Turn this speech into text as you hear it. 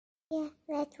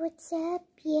That's what's up,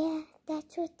 yeah.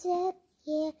 That's what's up,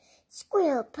 yeah.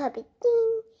 Squirrel puppet,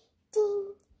 ding,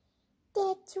 ding.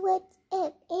 That's what's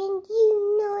up, and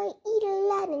you know I eat a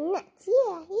lot of nuts.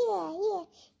 Yeah, yeah, yeah.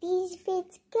 These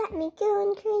fits got me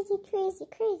going crazy, crazy,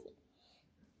 crazy.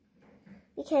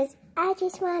 Because I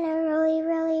just want to rolly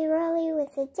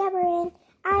with the Deborah, and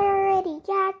I already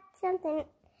got something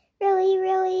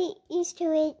really used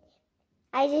to it.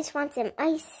 I just want some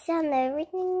ice on the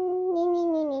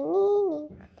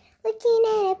looking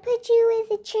at it, put you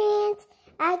with a trance.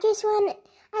 I just want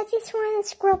a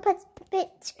squirrel puppet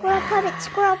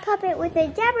with a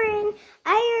Deborah, and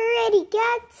I already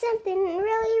got something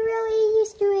really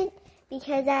used to it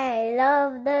because I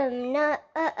love them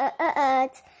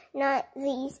nuts, not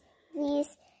these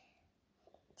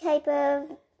type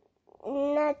of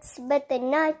nuts, but the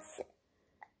nuts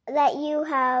that you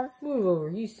have. Move over,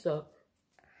 you suck.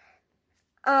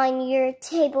 On your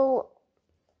table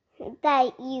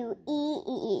that you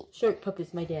eat. Shark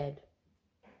puppet's my dad.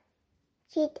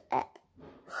 Shut up.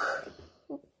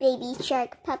 Baby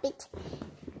shark puppet.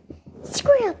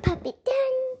 Squirrel puppet.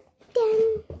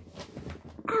 Done.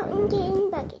 Out and get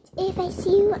in buckets. If I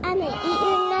see you, I'm gonna eat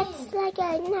your nuts like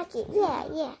a nugget.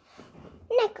 Yeah.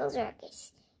 Knuckles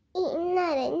ruckus. Eating a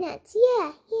lot of nuts.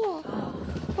 Yeah.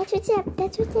 That's what's up.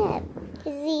 Cause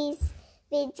these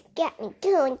vids got me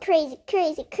going crazy.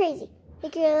 The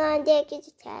girl on deck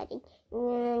is tired.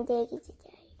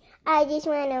 I just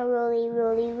want to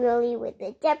rolly with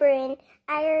the Deborah, and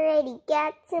I already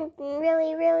got something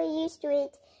really used to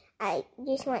it. I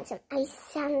just want some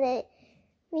ice on the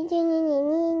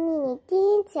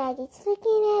dance. I just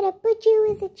looking at a butcher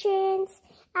with a trance.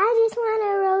 I just want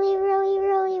to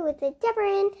rolly with the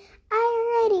Deborah, and I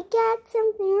already got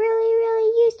something really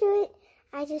used to it.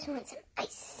 I just want some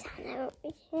ice on the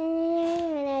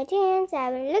when I dance.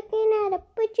 I've been looking at a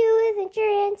butcher with a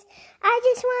trance. I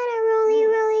just want to rolly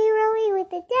with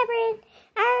the Deborah, and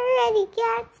I already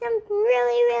got something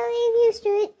really used to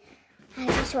it. I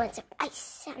just want some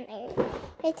ice on there.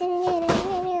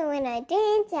 When I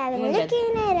dance, I've been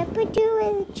looking at a butcher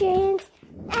with a trance.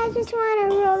 I just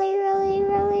want to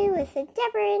rolly with the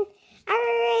Deborah, and I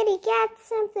already got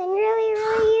something really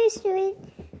used to it.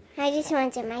 I just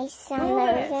want some ice on the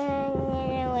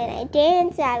when I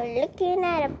dance. I'm looking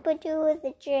at a butcher with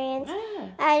a trance.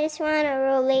 I just want to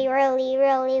rolly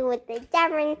with the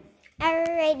Deborah. I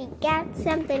already got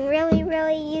something really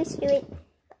used to it.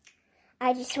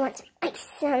 I just want some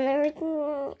ice on the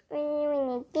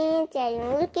when I dance.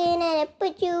 I'm looking at a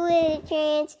butcher with a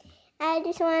trance. I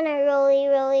just want to rolly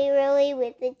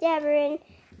with the Deborah.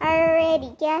 I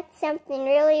already got something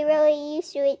really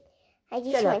used to it. I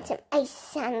just want some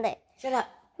ice on the... Shut up.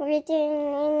 When I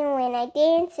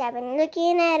dance, I've been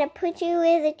looking at a butcher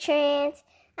with a trance.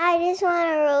 I just want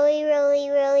to rolly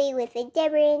with a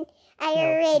Deborah. I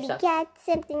already got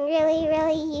something really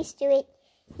used to it.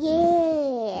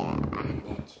 Yeah.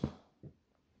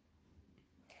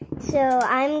 So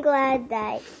I'm glad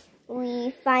that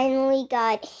we finally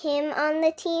got him on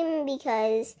the team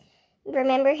because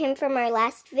remember him from our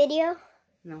last video?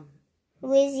 No.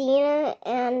 Lizina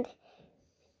and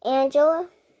Angela.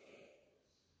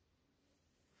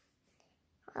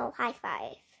 Well, high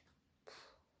five.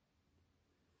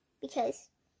 Because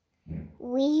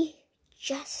we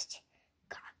just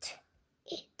got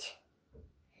it.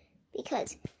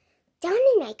 Because down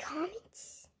in my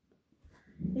comments,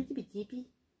 I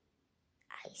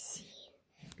see.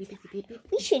 We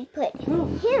should put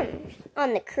him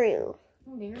on the crew.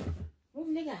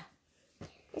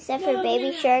 Except for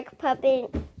Baby Shark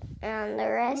Puppet and the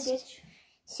rest.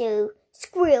 So,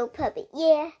 Squirrel Puppet,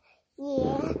 yeah,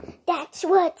 that's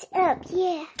what's up,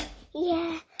 yeah,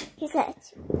 cause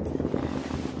that's,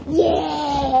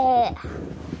 yeah,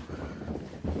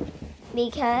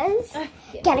 because,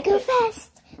 gotta go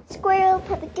fast, Squirrel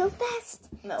Puppet, go fast,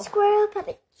 no. Squirrel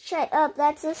Puppet, shut up,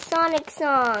 that's a Sonic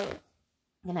song.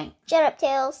 Good night. Shut up,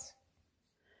 Tails.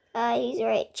 He's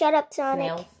right, shut up, Sonic.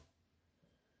 Nails.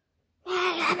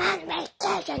 I'm on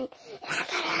vacation, and I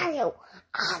can hear you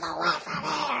all the way from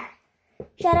here.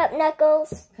 Shut up,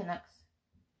 Knuckles. Canucks.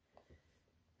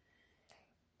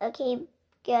 Okay,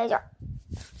 guys.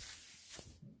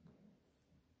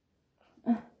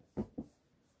 Get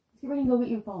ready and go get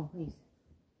your phone, please.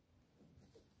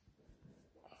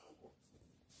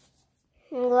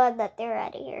 I'm glad that they're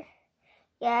out of here.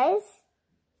 Guys,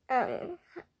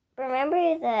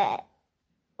 remember that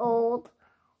old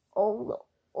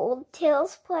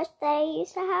Tails plush that I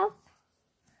used to have?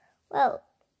 Well,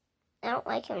 I don't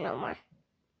like him no more.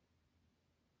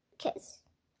 Because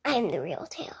I'm the real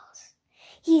Tails.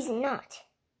 He's not.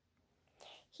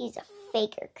 He's a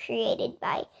faker created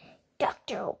by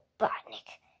Dr. Robotnik.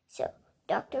 So,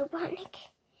 Dr. Robotnik,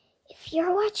 if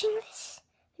you're watching this,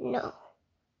 no,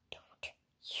 don't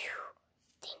you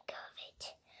think of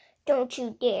it. Don't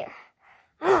you dare.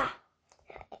 And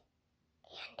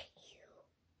you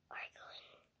are going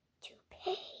to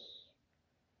pay.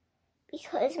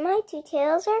 Because my 2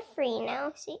 tails are free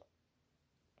now, see?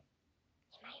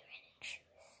 My running shoes,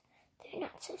 they're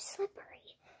not so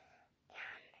slippery.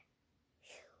 And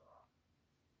you,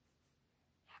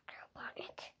 Dr.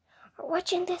 Robotnik, are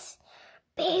watching this.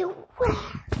 Beware!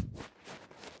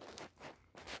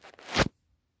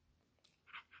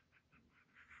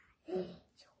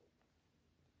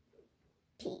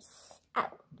 Peace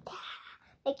out.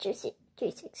 Make sure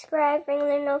to subscribe, ring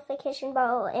the notification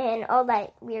bell, and all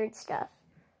that weird stuff.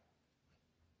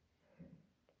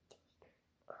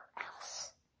 Or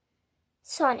else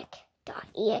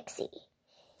Sonic.exe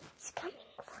is coming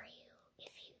for you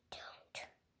if you don't.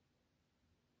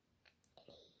 And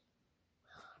he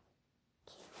will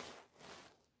kill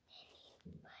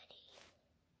anybody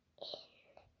in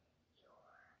your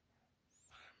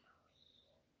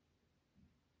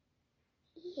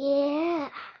family. Yeah.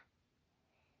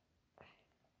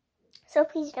 So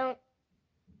please don't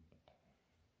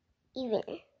even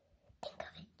think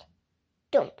of it.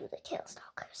 Don't do the tail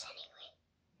stalkers anyway.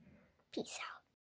 Peace out.